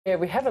Yeah,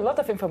 we have a lot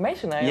of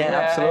information.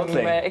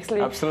 Absolutely.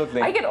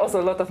 Absolutely. I get also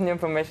a lot of new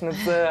information.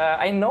 It's,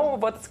 I know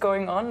what's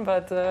going on,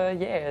 but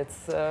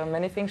it's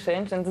many things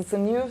change, and it's a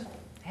new,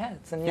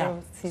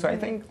 season. So I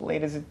think,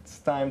 ladies, it's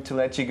time to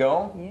let you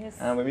go. Yes.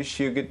 We wish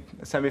you a good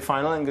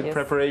semi-final and good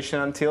preparation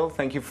until.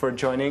 Thank you for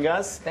joining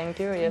us. Thank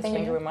you. Yes, thank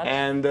you very much.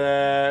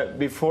 And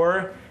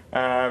before.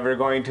 We're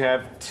going to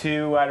have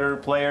two other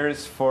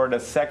players for the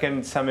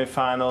second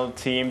semi-final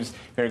teams.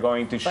 We're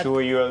going to show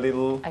you a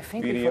little video. I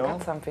think we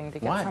forgot something. They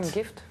got some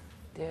gift.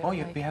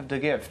 We have the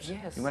gift.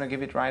 Yes. You want to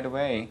give it right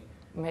away?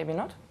 Maybe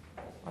not.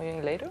 Or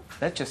you later?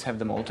 Let's just have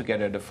them all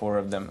together, the four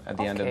of them, at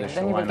the end of the show.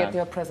 Then you will get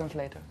your present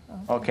later.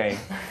 Okay.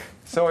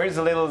 So here's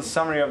a little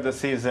summary of the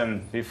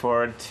season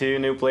before two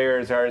new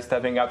players are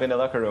stepping up in the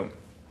locker room.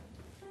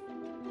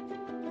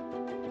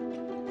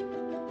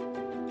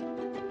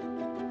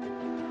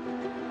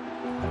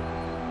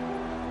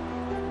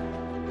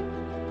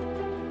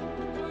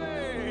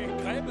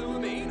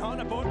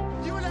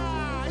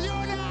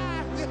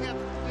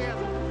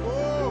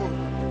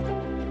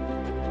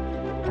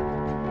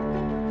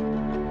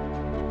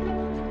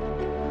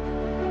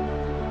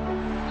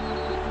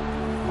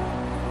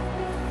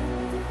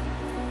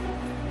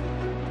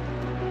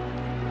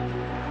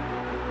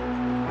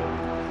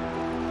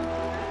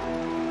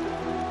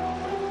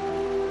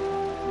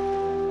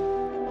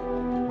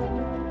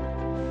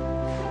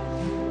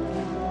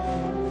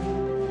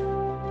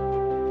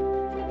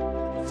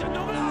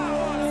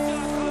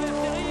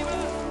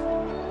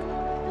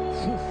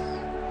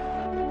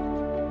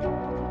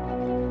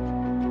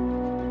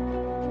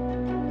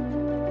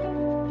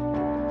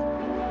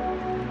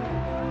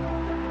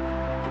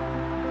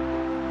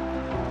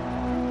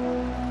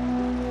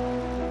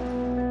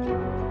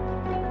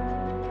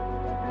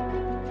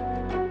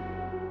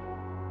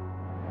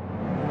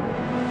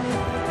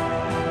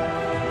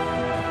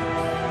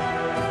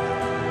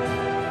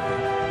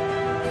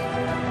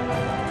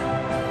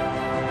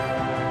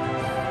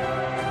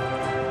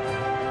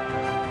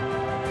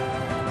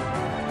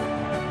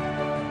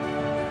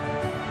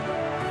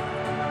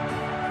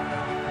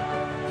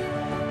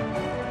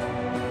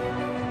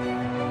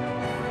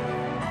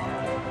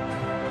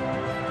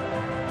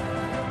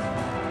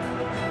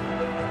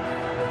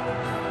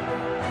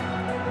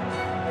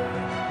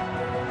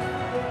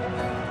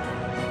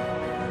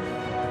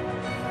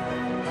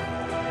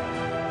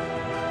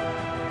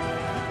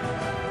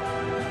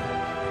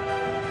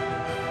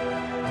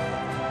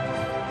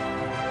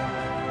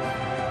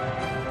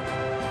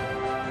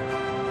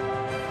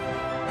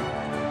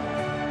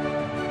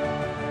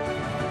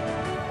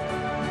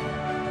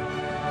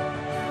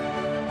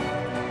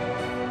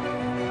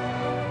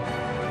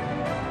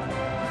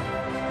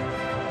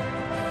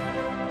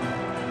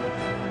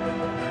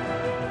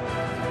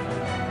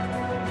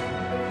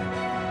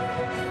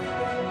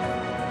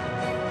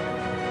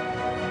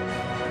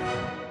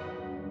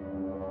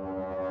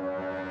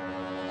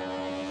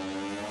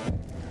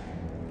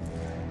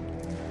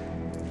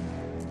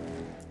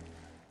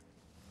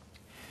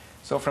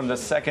 So from the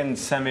second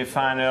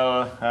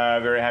semi-final,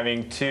 we're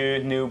having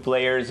two new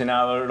players in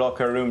our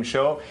locker room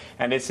show.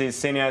 And this is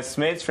Xenia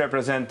Smith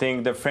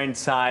representing the French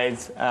side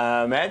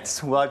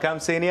Mets. Welcome,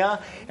 Xenia.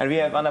 And we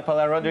have Ana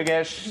Paula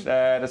Rodriguez,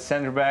 the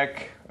center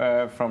back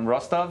from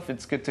Rostov.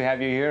 It's good to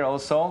have you here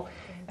also.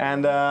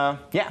 And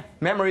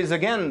memories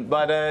again.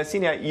 But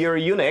Xenia, you're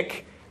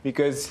unique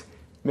because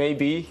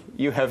maybe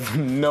you have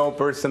no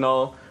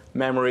personal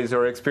memories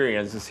or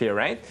experiences here,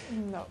 right?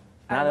 No.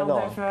 I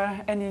don't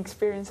have any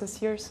experiences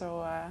here,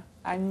 so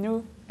I'm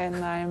new and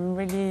I'm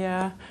really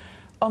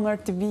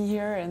honored to be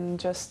here and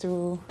just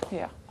to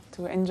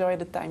enjoy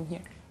the time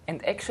here.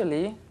 And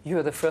actually,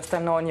 you're the first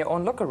time now in your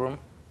own locker room.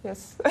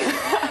 Yes.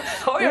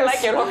 How you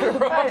like your locker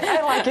room?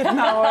 I like it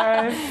now.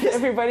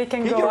 Everybody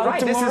can go out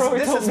tomorrow.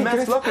 This is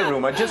Matt's locker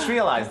room. I just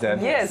realized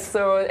that. Yes.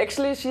 So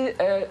actually,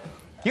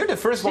 you're the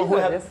first one who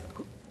has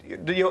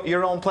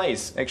your own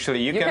place.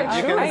 Actually,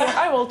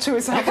 I will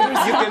choose. You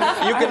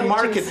can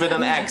mark it with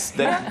an X.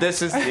 That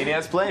this is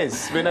Xenia's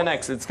place with an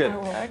X. It's good.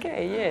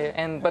 Okay,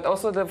 yeah. But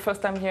also the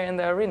first time here in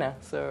the arena.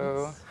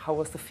 So how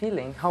was the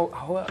feeling? How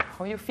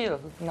you feel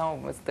now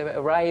with the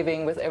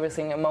arriving, with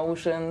everything,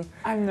 emotion?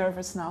 I'm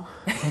nervous now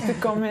to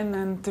come in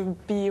and to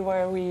be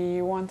where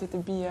we wanted to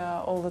be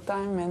all the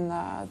time. And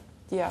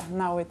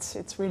now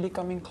it's really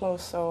coming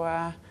close.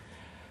 So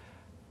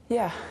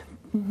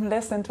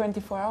less than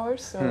 24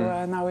 hours. So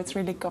now it's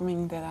really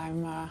coming that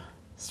I'm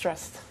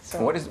stressed.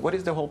 So what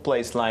is the whole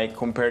place like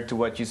compared to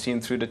what you've seen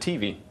through the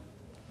TV?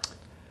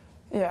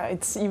 Yeah,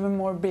 it's even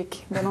more big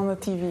than on the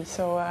TV.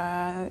 So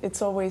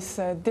it's always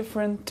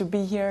different to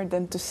be here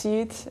than to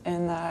see it.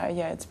 And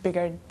it's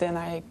bigger than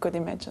I could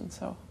imagine.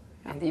 So.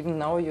 Yeah. And even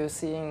now you're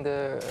seeing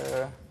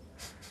the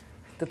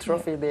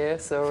trophy there.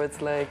 So it's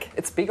like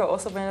it's bigger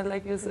also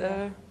when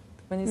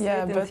you see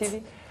it on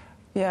TV.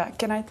 Yeah,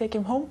 can I take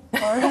him home? Or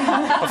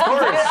Of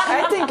course.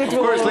 I think it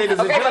will. Of course, ladies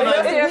and gentlemen.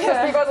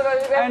 Yes, because we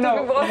have I know,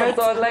 to be broken,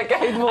 so like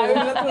It will. I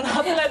will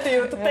not let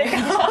you to take it.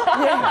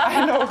 Yeah,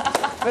 I know.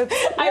 But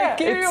I'll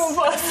kill you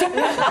first.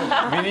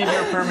 We need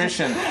your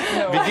permission.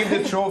 We give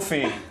the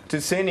trophy to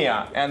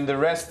Xenia, and the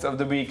rest of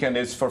the weekend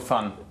is for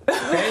fun.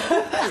 Okay?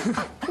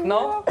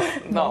 no,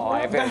 no.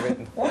 We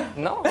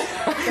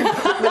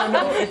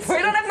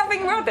don't have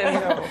nothing about it.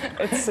 No,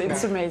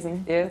 it's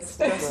amazing. Yes,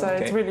 Just,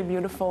 Okay. It's really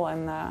beautiful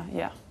and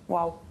yeah,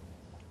 wow.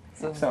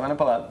 So, Anna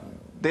Paula,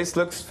 this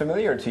looks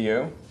familiar to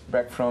you.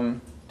 Back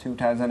from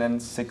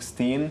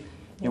 2016,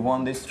 you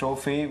won this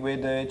trophy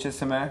with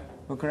HSMA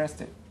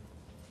Bucharest.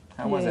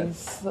 How was it?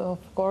 Yes, of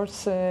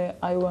course,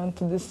 I went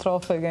to this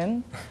trophy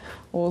again.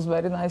 It was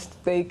very nice to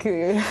take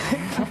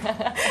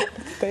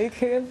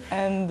it,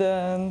 and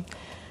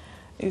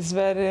it's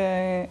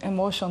very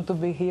emotional to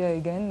be here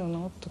again. You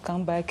know, to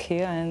come back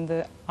here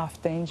and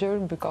after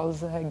injured,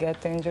 because I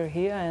get injured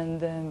here,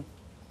 and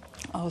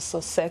also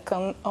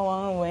second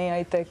one when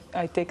I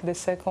take the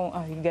second,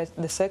 I get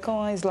the second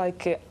one is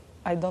like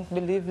I don't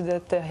believe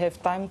that I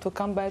have time to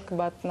come back,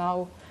 but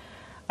now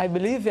I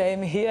believe I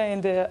am here,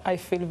 and I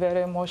feel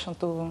very emotional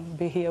to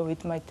be here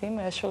with my team.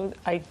 Actually,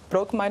 I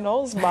broke my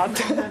nose, but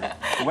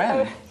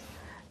When?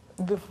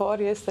 before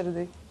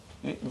yesterday.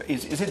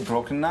 Is it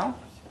broken now?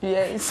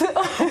 Yes.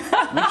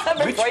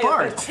 Which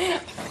part?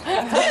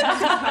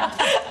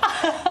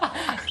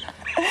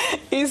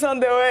 It's on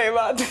the way,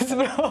 but it's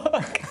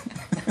broken.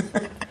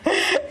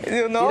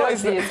 You know, You don't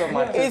see it so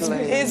much.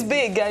 it's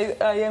big.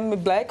 I am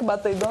black,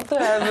 but I don't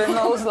have a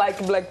nose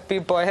like black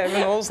people. I have a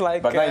nose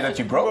like. But now that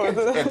you broke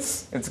it,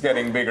 it's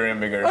getting bigger and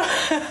bigger.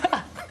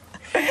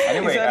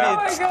 Anyway, Oh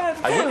my God.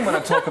 I wouldn't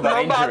want to talk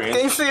about Nobody can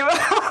injuries. see.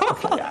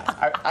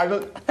 Yeah, I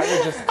will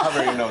just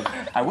cover your nose.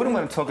 I wouldn't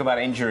want to talk about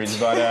injuries,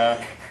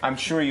 but I'm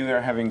sure you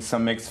are having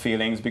some mixed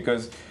feelings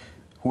because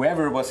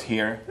whoever was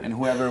here and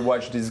whoever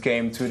watched this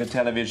game through the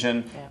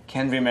television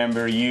can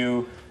remember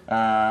you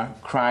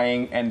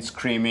crying and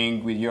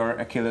screaming with your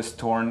Achilles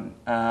torn,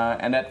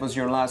 and that was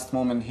your last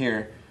moment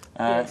here.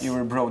 Yes. You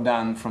were brought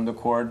down from the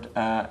court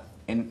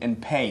in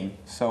pain.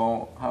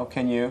 So how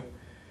can you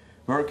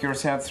work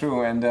yourself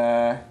through and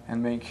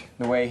make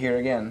the way here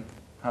again?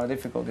 How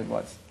difficult it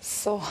was?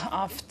 So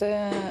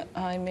after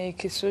I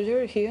make a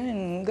surgery here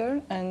in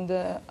Hungary and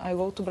I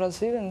go to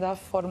Brazil, and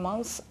after 4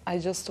 months I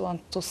just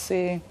want to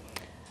see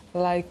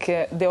like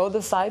the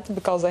other side,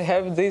 because I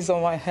have this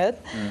on my head,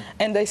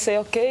 and I say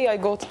okay, I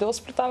go to the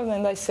hospital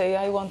and I say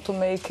I want to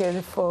make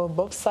it for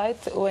both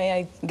sides. When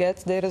I get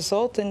the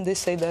result and they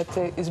say that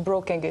it's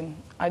broken again,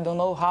 I don't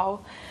know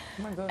how.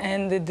 Oh my God.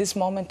 And at this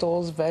moment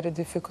was very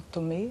difficult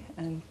to me,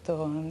 and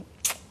to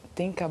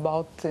think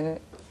about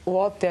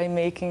what I'm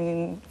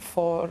making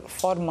for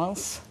 4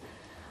 months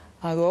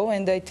ago,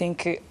 and I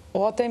think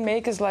what I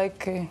make is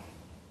like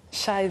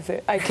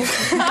Scheiße. I can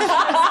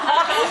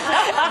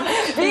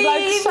it's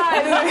like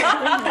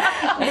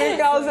Scheiße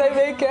because I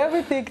make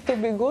everything to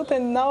be good,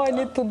 and now I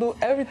need to do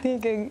everything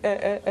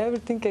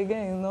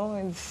again. You know,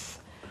 it's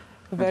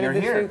very you're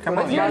here. difficult. Come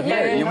on, But you're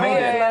here. You made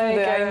it.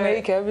 and I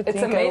make everything.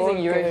 It's I amazing work,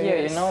 you're here.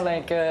 yes. You know,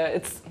 like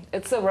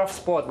it's a rough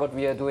sport what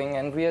we are doing,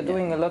 and we are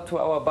doing a lot to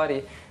our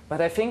body. But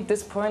I think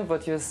this point,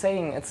 what you're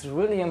saying, it's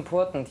really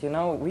important. You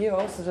know, we are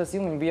also just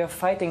human. We are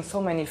fighting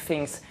so many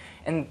things,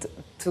 and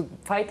to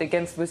fight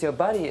against with your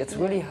body, it's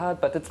really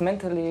hard. But it's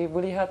mentally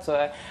really hard.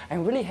 So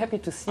I'm really happy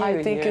to see you I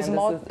here. think it's and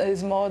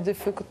it's more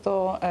difficult,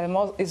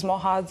 it's more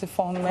hard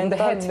for on the mental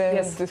head. than,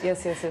 Yes,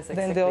 yes, exactly.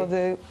 than the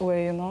other way.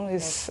 You know,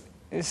 it's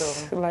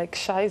So- like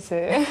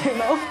Scheiße. You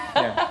know.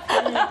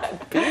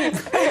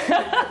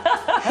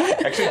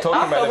 Actually,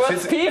 talking about the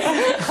Afterwards, physical. peace.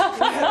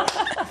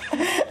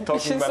 Talking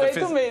She about say the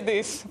to me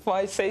this.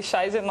 Why say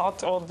Scheiße,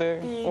 not all the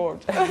word.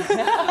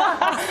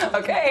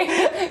 Okay.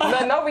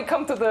 Now we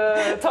come to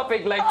the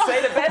topic. Like say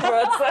the bad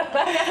words.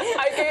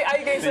 I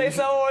can say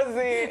some words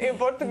in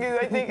Portuguese.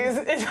 I think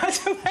it's much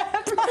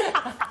better.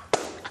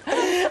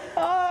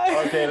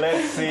 Okay,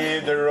 let's see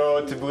the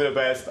road to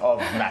Budapest of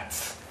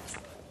Mats.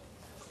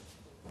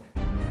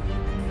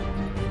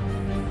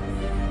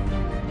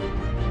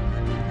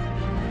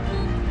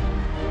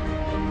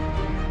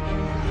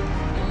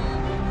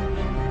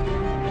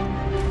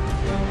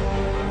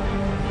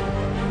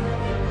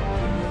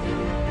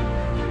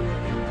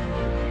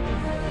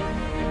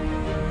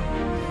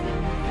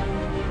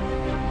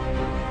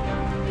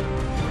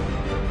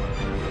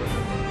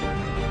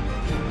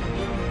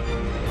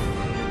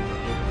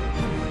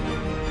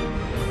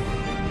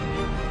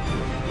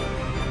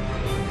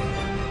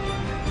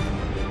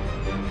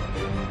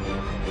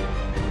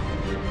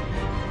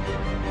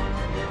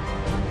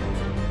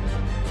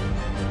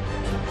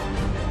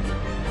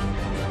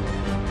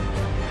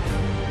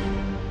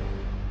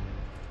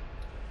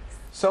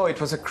 So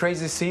it was a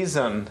crazy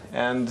season,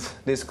 and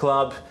this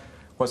club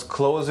was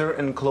closer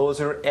and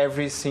closer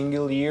every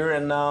single year,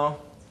 and now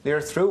they're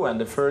through, and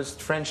the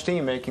first French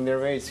team making their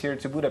ways here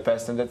to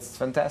Budapest, and that's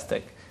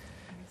fantastic.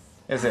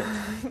 Is it?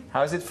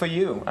 How is it for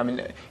you? I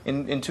mean,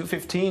 in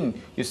 2015,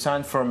 you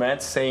signed for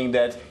Metz saying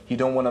that you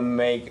don't want to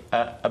make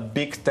a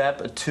big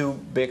step, two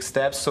big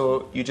steps,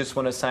 so you just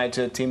want to sign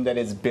to a team that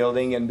is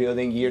building and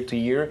building year to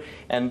year,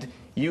 and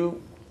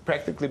you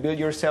practically build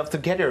yourself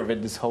together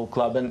with this whole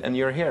club, and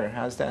you're here.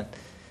 How's that?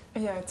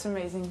 Yeah, it's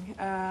amazing.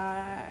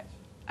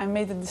 I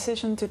made the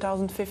decision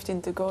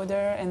 2015 to go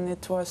there, and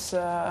it was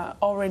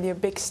already a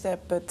big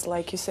step, but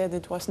like you said,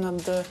 it was not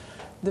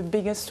the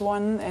biggest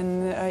one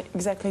and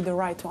exactly the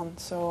right one.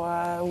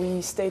 So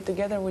we stayed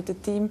together with the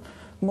team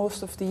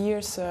most of the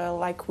years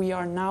like we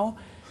are now,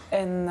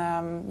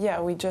 and yeah,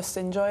 we just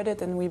enjoyed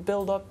it, and we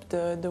built up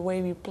the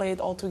way we played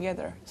all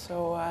together.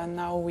 So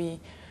now we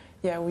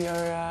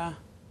are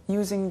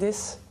using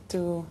this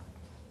to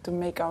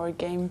make our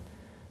game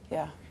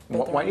better.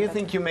 Why do you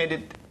think you made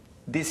it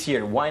this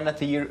year? Why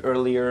not a year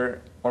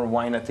earlier, or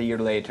why not a year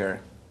later?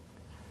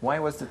 Why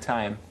was the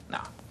time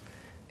now?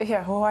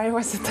 Yeah, why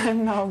was the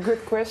time now?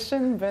 Good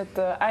question, but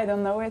I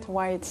don't know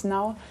why it's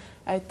now.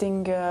 I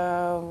think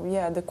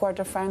the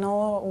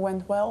quarterfinal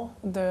went well.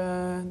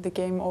 The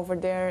game over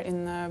there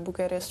in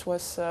Bucharest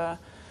was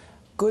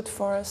good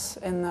for us,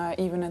 and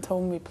even at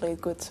home we played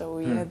good. So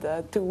we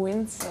had 2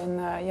 wins, and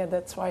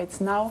that's why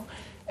it's now.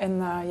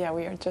 And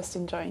we are just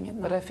enjoying it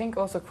now. But I think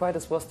also quite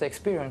as was the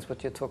experience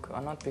what you took,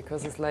 or not?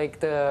 Because it's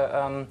like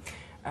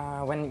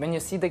when you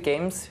see the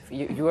games,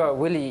 you are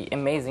really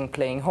amazing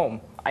playing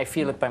home. I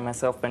feel it by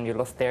myself when you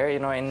lost there,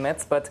 in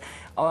Metz. But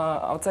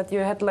outside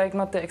you had like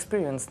not the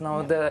experience.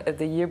 Now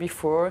the year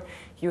before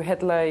you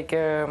had like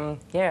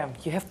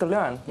you have to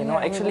learn.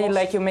 Actually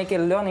like you make a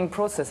learning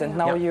process, and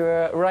now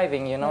you're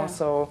arriving.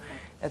 So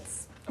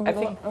it's. I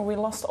think we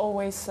lost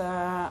always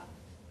out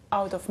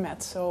of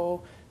Metz.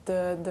 So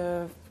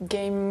the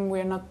game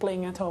we're not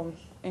playing at home.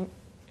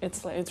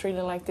 It's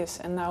really like this.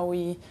 And now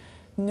we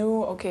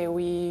knew, okay,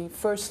 we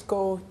first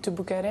go to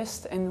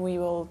Bucharest, and we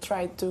will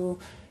try to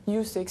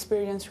use the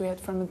experience we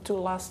had from the 2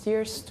 last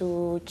years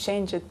to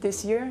change it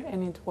this year,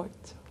 and it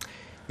worked.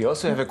 We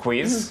also have a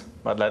quiz,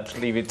 but let's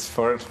leave it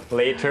for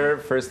later.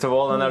 First of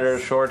all, another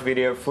short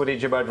video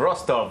footage about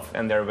Rostov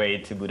and their way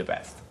to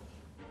Budapest.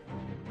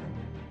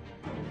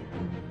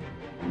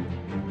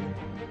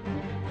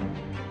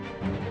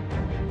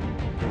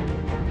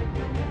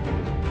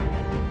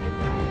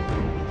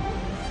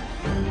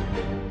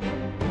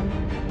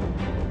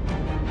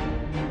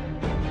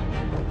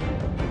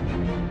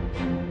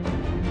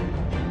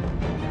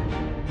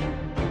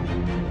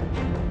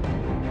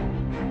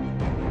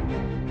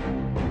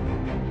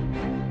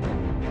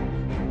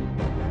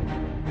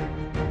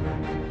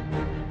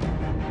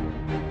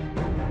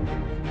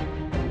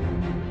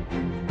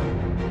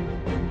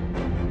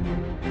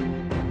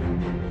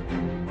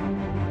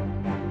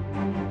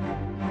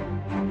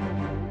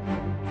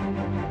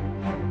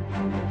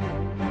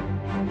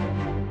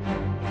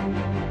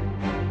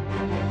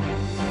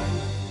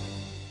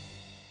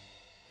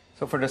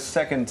 So for the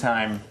second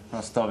time,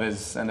 Rostov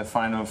is in the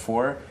Final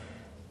Four.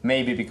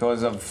 Maybe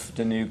because of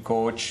the new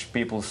coach,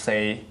 people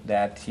say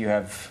that you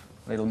have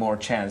a little more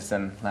chance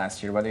than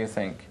last year. What do you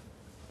think?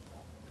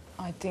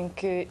 I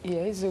think,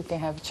 yes, you can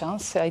have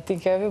chance. I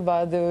think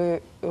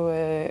everybody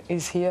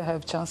is here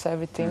have chance,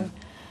 everything.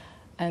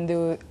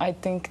 And I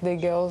think the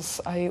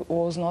girls, I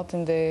was not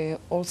in the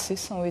old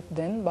season with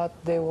them, but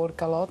they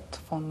work a lot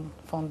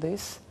from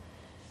this.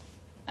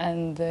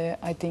 And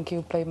I think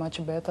you play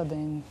much better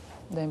than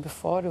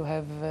before. You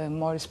have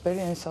more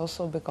experience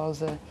also,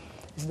 because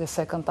it's the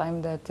second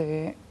time that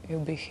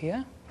you'll be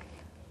here.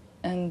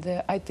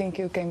 And I think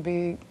you can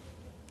be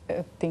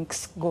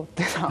things good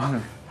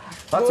now.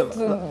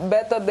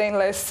 Better than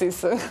last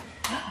season.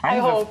 I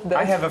hope that.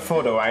 I have a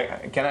photo.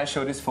 Can I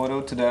show this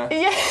photo to the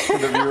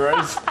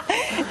viewers?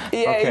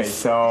 Yeah, okay,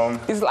 so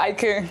it's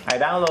like I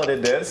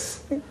downloaded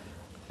this,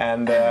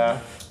 and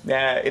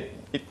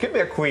it could be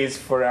a quiz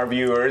for our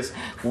viewers.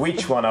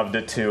 Which one of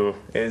the two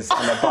is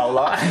Anna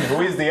Paula and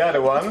who is the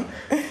other one?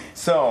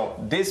 So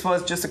this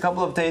was just a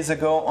couple of days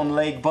ago on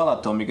Lake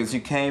Balaton, because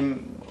you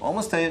came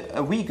almost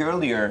a week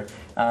earlier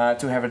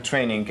to have a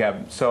training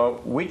camp.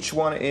 So which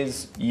one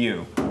is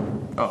you?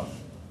 Oh,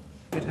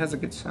 it has a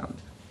good sound.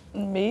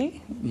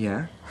 Me?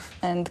 Yeah.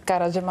 And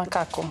cara de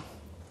macaco.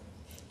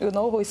 You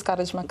know who is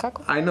cara de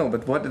macaco? I know,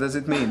 but what does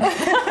it mean?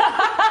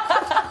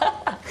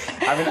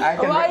 I mean, I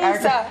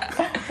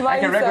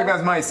can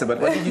recognize Maisa, but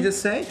what did you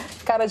just say?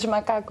 Cara de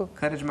macaco.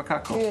 Cara de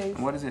macaco. Yes.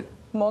 What is it?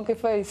 Monkey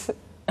face.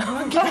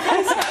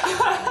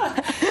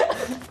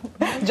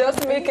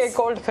 Just make a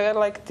cold hair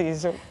like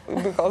this,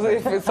 because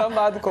if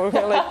somebody cold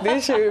hair like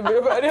this, she will be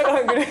very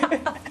hungry.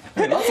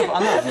 Lots of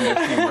Annas in the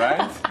team,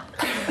 right?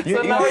 You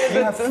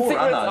have 4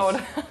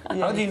 Annas.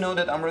 How do you know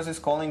that Ambros is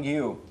calling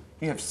you?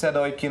 You have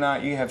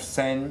Sedoykina, you have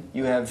Sen,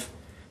 you have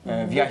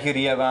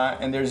Vyahirieva,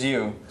 and there's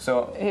you.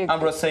 So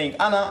Ambros saying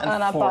Anna and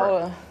Anna 4.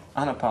 Paula.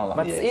 Anna Paula.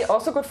 But it's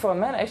also good for a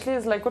man. Actually,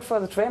 it's like good for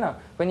the trainer.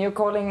 When you're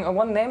calling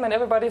one name and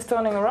everybody's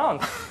turning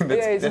around.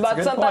 Yes,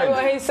 but sometimes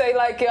when he say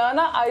like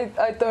Anna,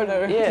 I turn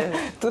her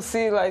to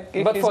see like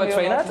if but he's for a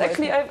trainer, like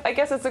actually, I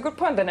guess it's a good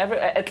point. Then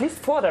at least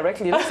 4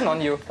 directly listen on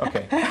you.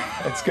 Okay,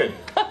 that's good.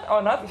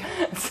 or not.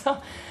 So,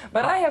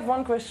 but I have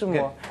one question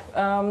more,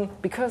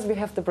 because we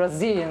have the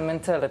Brazilian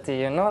mentality,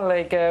 you know,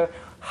 like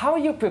how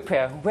you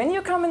prepare when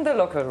you come in the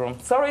locker room.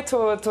 Sorry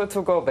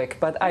to go back,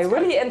 but I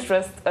really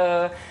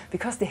interested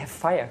because they have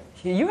fire.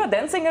 You are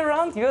dancing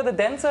around. You are the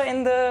dancer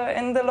in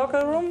the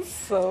locker room.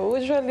 So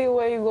usually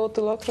when you go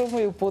to locker room,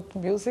 you put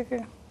music.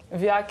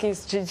 Viaki is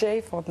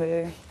DJ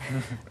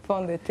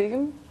from the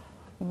team,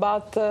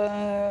 but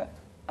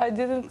I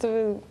didn't.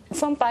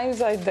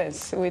 Sometimes I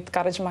dance with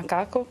Cara de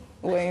Macaco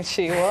when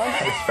she won.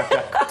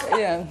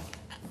 Yeah,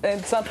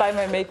 and sometimes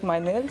I make my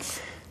nails.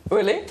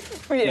 Really?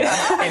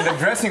 Yeah. In the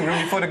dressing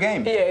room before the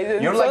game.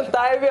 Yeah, You're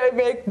sometimes I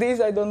make this.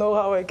 I don't know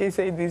how I can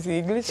say this in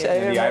English. Yeah, I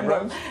the remember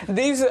eyebrows?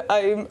 this.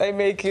 I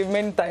make it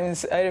many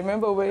times. I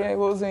remember when I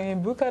was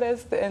in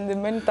Bucharest, and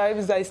many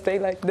times I stay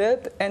like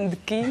that. And the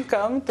king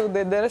come to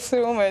the dressing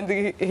room, and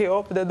he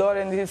open the door,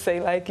 and he say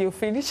like, "You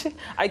finish?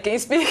 I can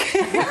speak.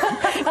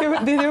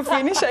 Did you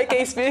finish? I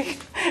can speak."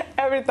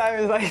 Every time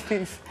it's like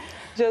this,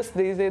 just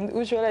this. And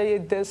usually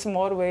there's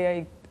more way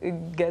I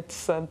get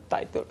some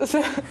titles.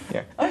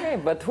 Yeah. Okay,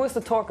 but who's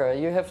the talker?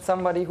 You have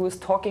somebody who's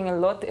talking a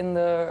lot in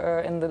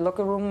the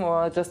locker room,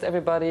 or just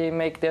everybody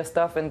make their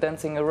stuff and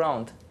dancing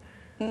around?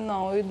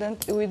 No,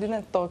 we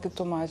didn't talk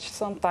too much.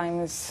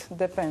 Sometimes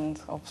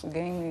depends of the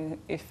game.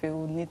 If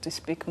you need to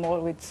speak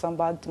more with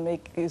somebody to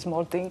make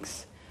small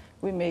things,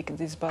 we make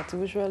this. But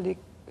usually,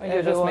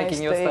 You're just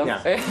making your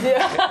stuff.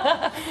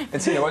 Yeah.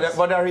 And Sina,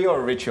 what are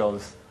your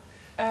rituals?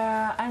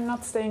 I'm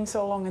not staying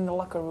so long in the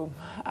locker room.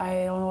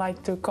 I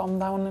like to calm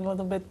down a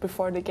little bit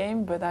before the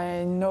game, but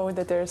I know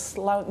that there's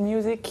loud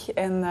music,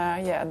 and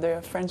yeah,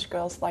 the French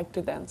girls like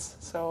to dance.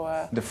 So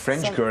The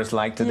French girls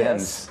like to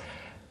dance.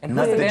 And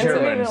Not who's the dancer?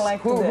 Germans.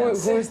 Like to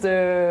dance. Who's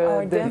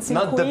the dancing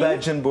Not the queen?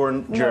 Belgian-born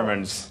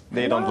Germans.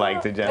 They don't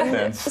like to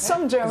dance.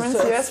 Some Germans,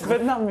 yes,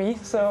 but not me.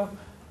 So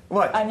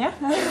What? Anya,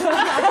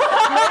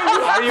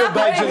 Are you a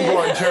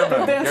Belgian-born German?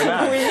 You're dancing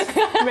not.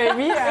 queen,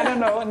 maybe, I don't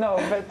know. No,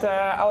 but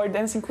our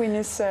dancing queen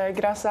is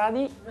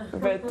Grasadi.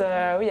 But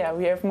yeah,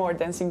 we have more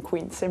dancing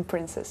queens and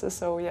princesses.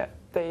 So yeah,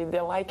 they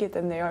like it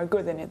and they are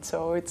good in it.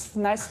 So it's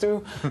nice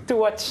to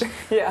watch.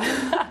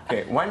 Yeah.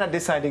 Okay, why not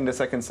deciding the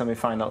second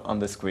semi-final on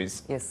this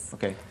quiz? Yes.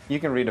 Okay, you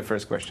can read the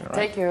first question, all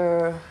right? Take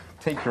your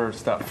Take your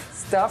stuff.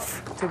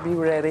 stuff to be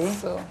ready.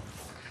 So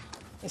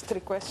it's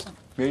 3 questions.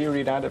 Will you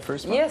read out the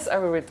first one? Yes, I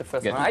will read the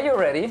first Get one. it. Are you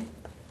ready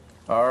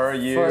Are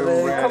you for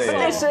the ready?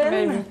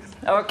 competition?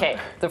 Okay,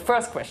 the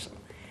first question.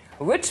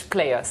 Which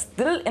player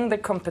still in the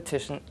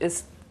competition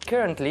is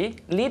currently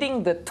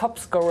leading the top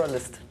scorer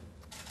list?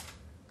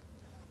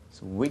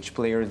 So which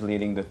player is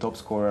leading the top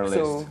scorer So,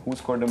 list? Who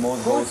scored the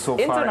most goals so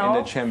into far in now?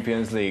 the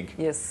Champions League?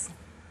 Yes.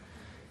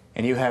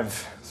 And you have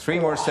 3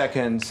 more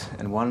seconds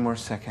and 1 more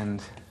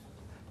second.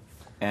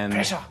 And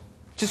Pressure.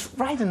 just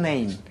write a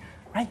name.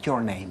 Write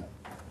your name.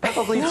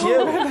 Probably it's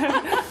you.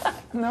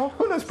 No.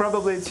 Who knows?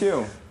 Probably it's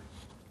you.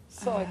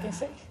 So I can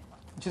say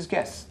Just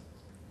guess.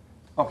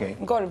 Okay.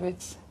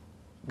 Gorbits.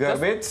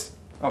 Gerbits?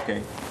 Okay.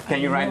 Can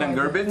you write down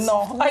Gerbits?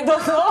 No, I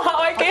don't know how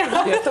I can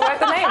You have to write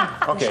the name.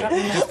 Okay,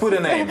 just put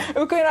a name.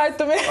 You can write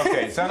to me.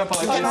 Okay, so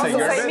Anna-Paula can say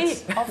Also say me.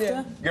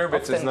 Gerbits.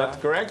 Gerbits is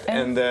not correct,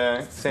 and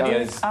Xenia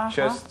is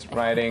just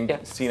writing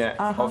Yeah. Sina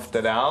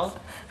Hoftedal.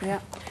 Yeah.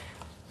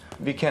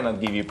 We cannot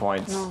give you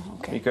points No,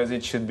 okay. because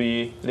it should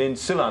be Lynn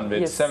Sulan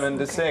with Yes,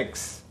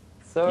 7-6.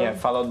 So Yeah,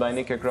 followed by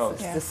Nika Kroos.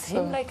 Yeah. the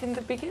same like in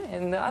the beginning,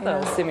 in the other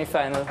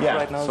semi-final Yeah,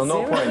 right now. so no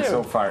 0-0. points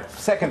so far.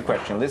 Second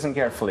question, listen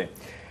carefully.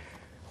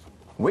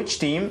 Which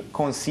team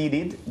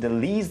conceded the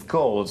least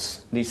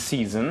goals this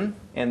season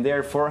and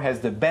therefore has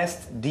the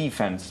best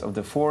defense of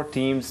the 4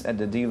 teams at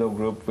the DELO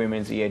Group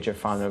Women's EHF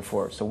Final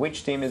 4? So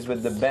which team is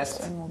with the best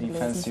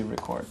defensive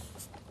record?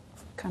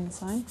 Kind of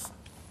sign.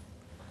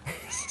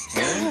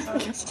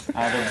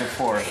 Out of the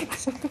 4.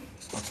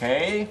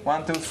 Okay,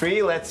 1, 2,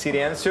 3, let's see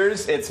the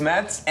answers. It's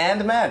Mats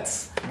and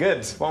Mats.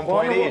 Good, 1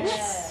 point each.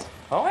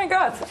 Oh my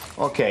God!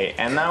 Okay,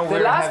 and now The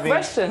we're last having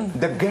question.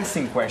 the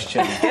guessing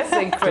question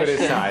Guessing to question.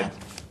 decide.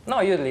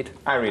 No, you lead.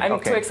 I read, I'm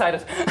okay. too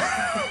excited.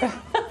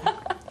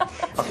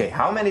 Okay,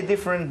 how many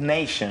different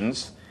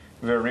nations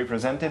were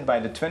represented by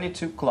the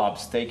 22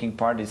 clubs taking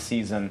part this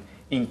season,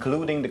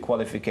 including the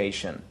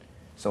qualification?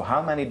 So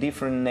how many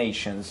different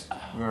nations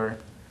were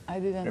I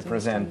didn't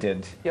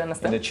represented You in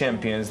understand? the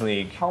Champions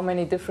League? How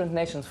many different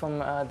nations from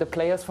the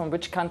players from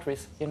which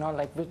countries? You know,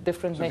 like with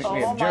different We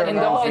nations. have in Germans,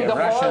 the whole, we in have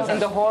the whole, Russians. in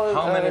the whole.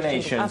 How many Champions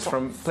League. nations?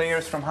 From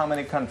players from how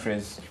many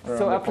countries? were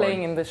So on the are playing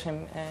court? in the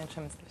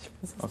Champions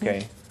League.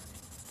 Okay.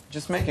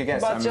 Just make a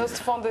guess. But I'm-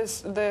 just from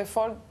the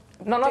 4.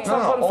 No, not no, from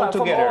no, qualifying, all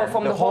together,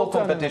 from the whole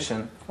tournament.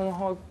 competition. From the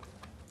whole.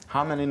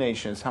 How many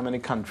nations? How many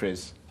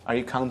countries? Are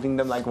you counting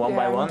them like one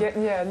by one?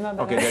 Yeah, no,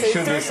 Okay, there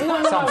should be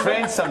some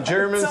French, some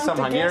Germans, some Some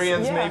to guess,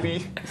 Hungarians yeah.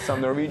 maybe, some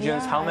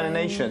Norwegians. How many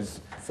nations?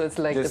 So it's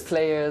like Just- the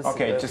players.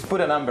 Okay, just put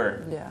a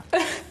number. Yeah.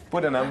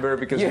 Put a number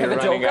because You we're have a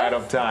running joker? out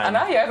of time.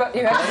 Anna, you have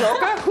a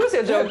joker? Who's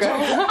your joker?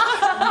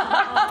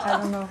 I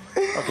don't know.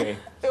 Okay,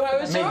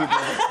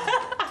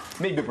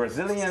 maybe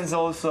Brazilians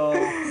also.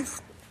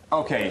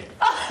 Okay,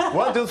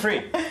 1, 2,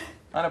 3.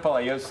 Anna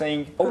Paula, you're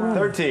saying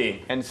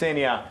 30 and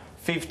Xenia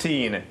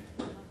 15.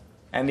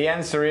 And the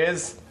answer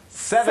is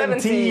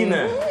 17.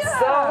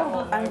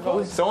 So,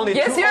 So only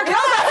yes, two, you're close.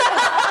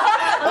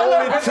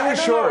 only two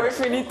short. If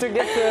we need to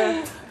get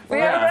the... We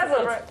have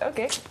a result.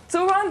 Okay.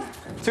 2-1.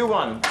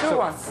 2-1.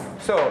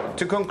 2-1. So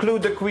to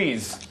conclude the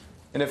quiz,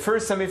 in the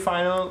first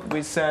semi-final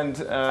we sent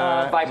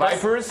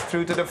Vipers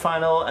through to the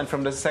final, and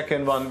from the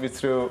second one we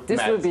threw This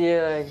Matt. will be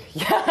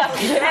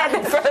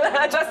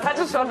just touch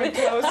a shot bit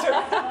closer.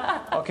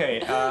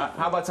 Okay,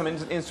 how about some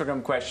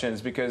Instagram questions?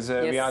 Because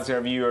we asked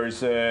our viewers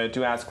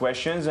to ask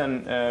questions,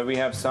 and we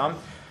have some.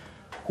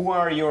 Who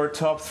are your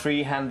top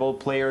 3 handball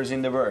players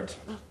in the world?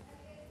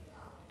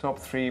 Top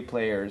 3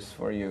 players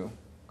for you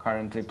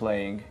currently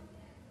playing.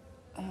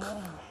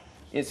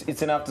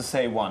 It's enough to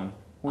say one.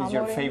 Who is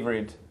your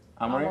favorite?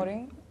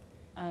 Amorim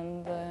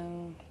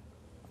and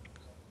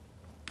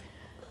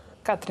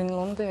Katrin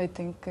Lunde. I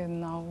think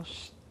now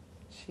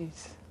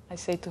she's. I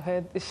say to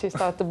her, she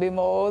starts to be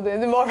more old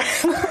and more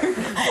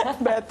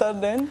better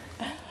then.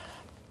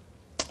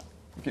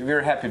 Okay,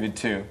 we're happy with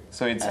 2.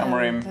 So it's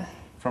Amorim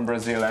from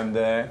Brazil and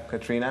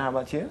Katrina. How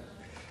about you?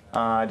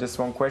 Just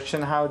one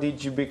question. How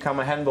did you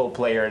become a handball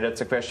player? That's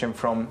a question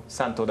from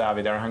Santo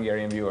David, our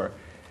Hungarian viewer.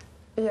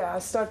 Yeah, I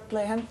started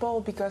playing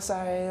handball because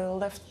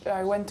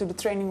I went to the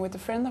training with a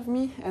friend of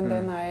me, and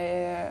then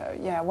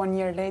 1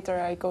 year later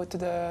I go to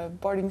the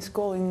boarding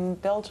school in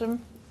Belgium,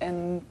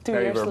 and 2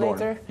 years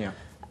later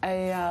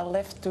I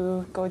left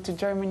to go to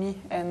Germany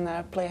and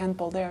play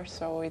handball there.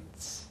 So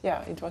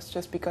it was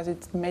just because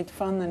it made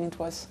fun and it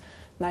was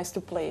nice to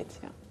play it.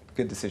 Yeah.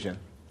 Good decision.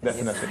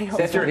 Definitely. Yes.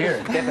 Since you're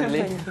here.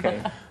 Definitely.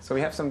 Okay. So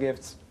we have some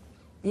gifts.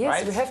 Yes,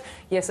 right? we have.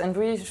 Yes, and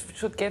we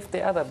should give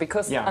the other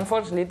because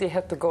unfortunately they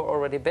had to go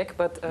already back.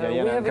 But we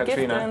have a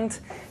gift, and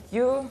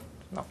you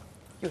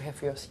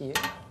have yours here.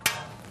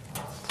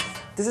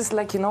 This is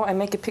like, I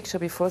make a picture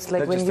before. It's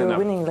like when you're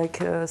winning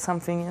like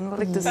something,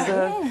 like this.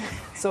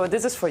 So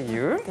this is for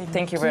you.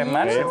 Thank you very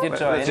much. Okay.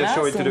 Let's just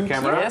show it to the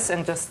camera. Yes,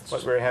 and just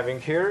what we're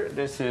having here.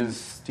 This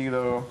is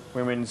DELO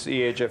Women's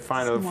EHF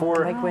Final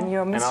 4. like when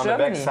you're Miss and on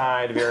Germany. the back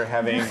side we're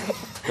having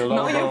the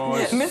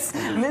logos. Miss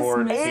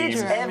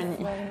Germany.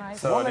 Very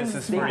nice. So this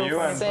is for you,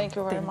 and Thank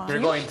you very much. we're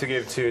going to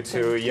give to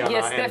Jana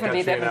Yes, and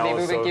definitely. Katrina We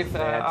will also. give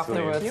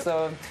afterwards.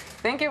 So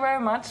thank you very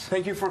much.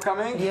 Thank you for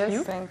coming.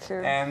 Yes. Thank you.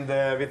 And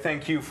we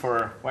thank you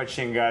for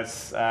watching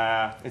us.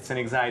 It's an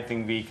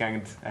exciting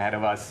weekend ahead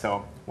of us,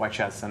 so watch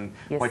us and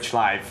watch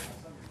live.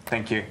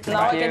 Thank you.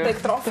 Now I you. can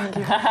take trophy.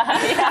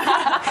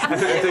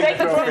 Take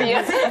the trophy.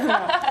 Yes.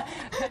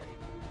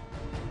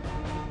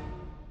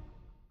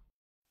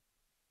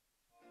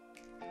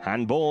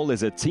 Handball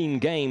is a team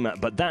game,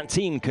 but that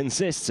team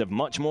consists of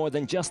much more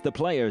than just the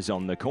players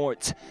on the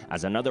court.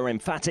 As another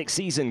emphatic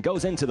season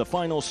goes into the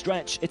final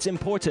stretch, it's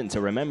important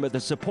to remember the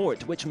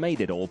support which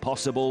made it all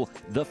possible,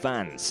 the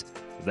fans.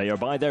 They are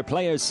by their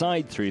players'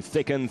 side through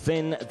thick and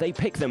thin. They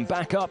pick them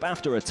back up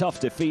after a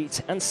tough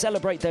defeat and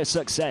celebrate their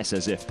success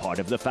as if part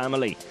of the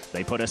family.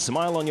 They put a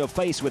smile on your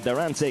face with their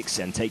antics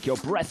and take your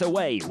breath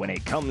away when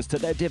it comes to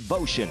their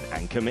devotion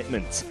and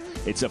commitment.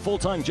 It's a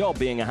full-time job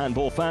being a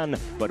handball fan,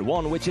 but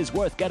one which is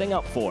worth getting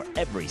up for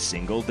every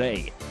single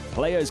day.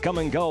 Players come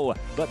and go,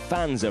 but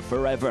fans are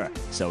forever.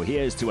 So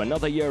here's to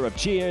another year of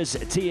cheers,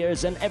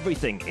 tears, and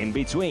everything in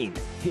between.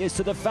 Here's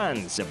to the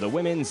fans of the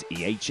Women's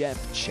EHF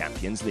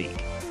Champions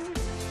League.